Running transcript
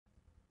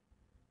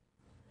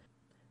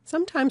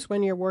Sometimes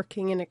when you're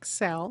working in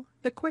Excel,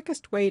 the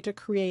quickest way to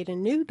create a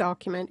new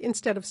document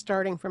instead of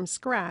starting from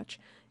scratch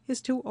is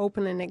to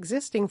open an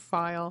existing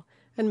file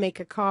and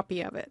make a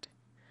copy of it.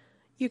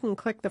 You can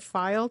click the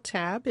File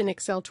tab in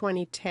Excel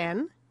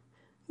 2010,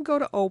 go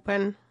to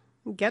Open,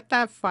 get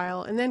that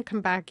file, and then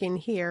come back in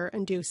here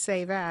and do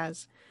Save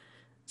As.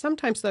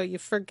 Sometimes though you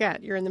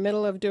forget, you're in the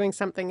middle of doing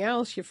something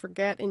else, you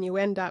forget, and you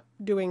end up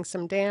doing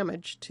some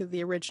damage to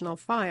the original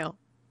file.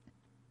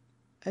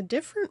 A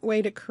different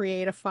way to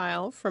create a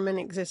file from an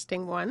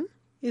existing one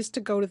is to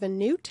go to the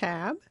New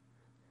tab,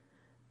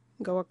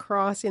 go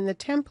across in the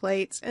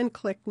Templates, and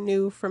click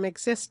New from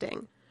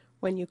Existing.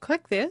 When you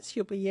click this,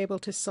 you'll be able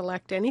to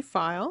select any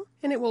file,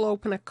 and it will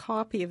open a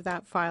copy of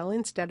that file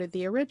instead of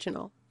the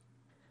original.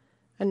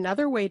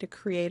 Another way to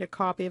create a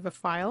copy of a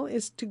file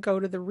is to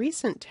go to the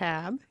Recent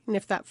tab, and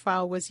if that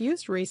file was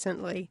used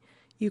recently,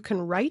 you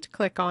can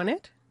right-click on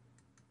it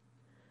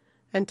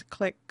and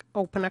click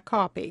Open a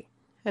Copy.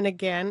 And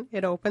again,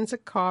 it opens a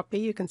copy.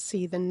 You can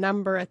see the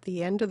number at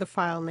the end of the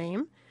file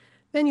name.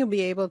 Then you'll be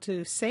able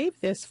to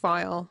save this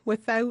file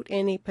without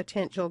any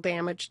potential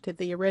damage to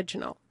the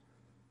original.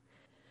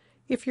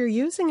 If you're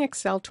using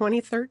Excel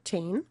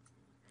 2013,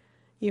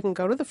 you can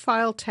go to the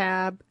File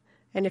tab,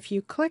 and if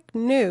you click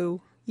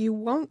New, you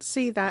won't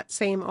see that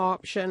same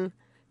option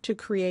to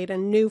create a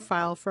new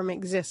file from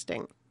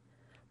existing.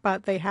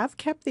 But they have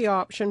kept the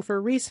option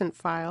for recent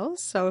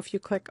files, so if you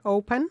click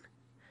Open,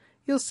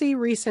 you'll see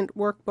recent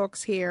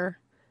workbooks here,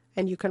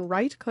 and you can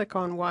right-click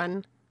on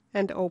one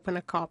and open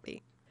a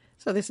copy.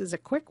 So this is a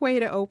quick way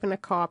to open a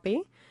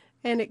copy,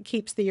 and it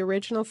keeps the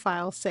original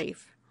file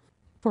safe.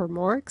 For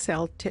more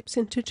Excel tips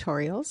and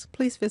tutorials,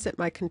 please visit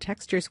my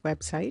Contextures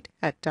website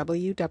at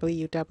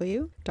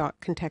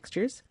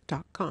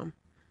www.contextures.com.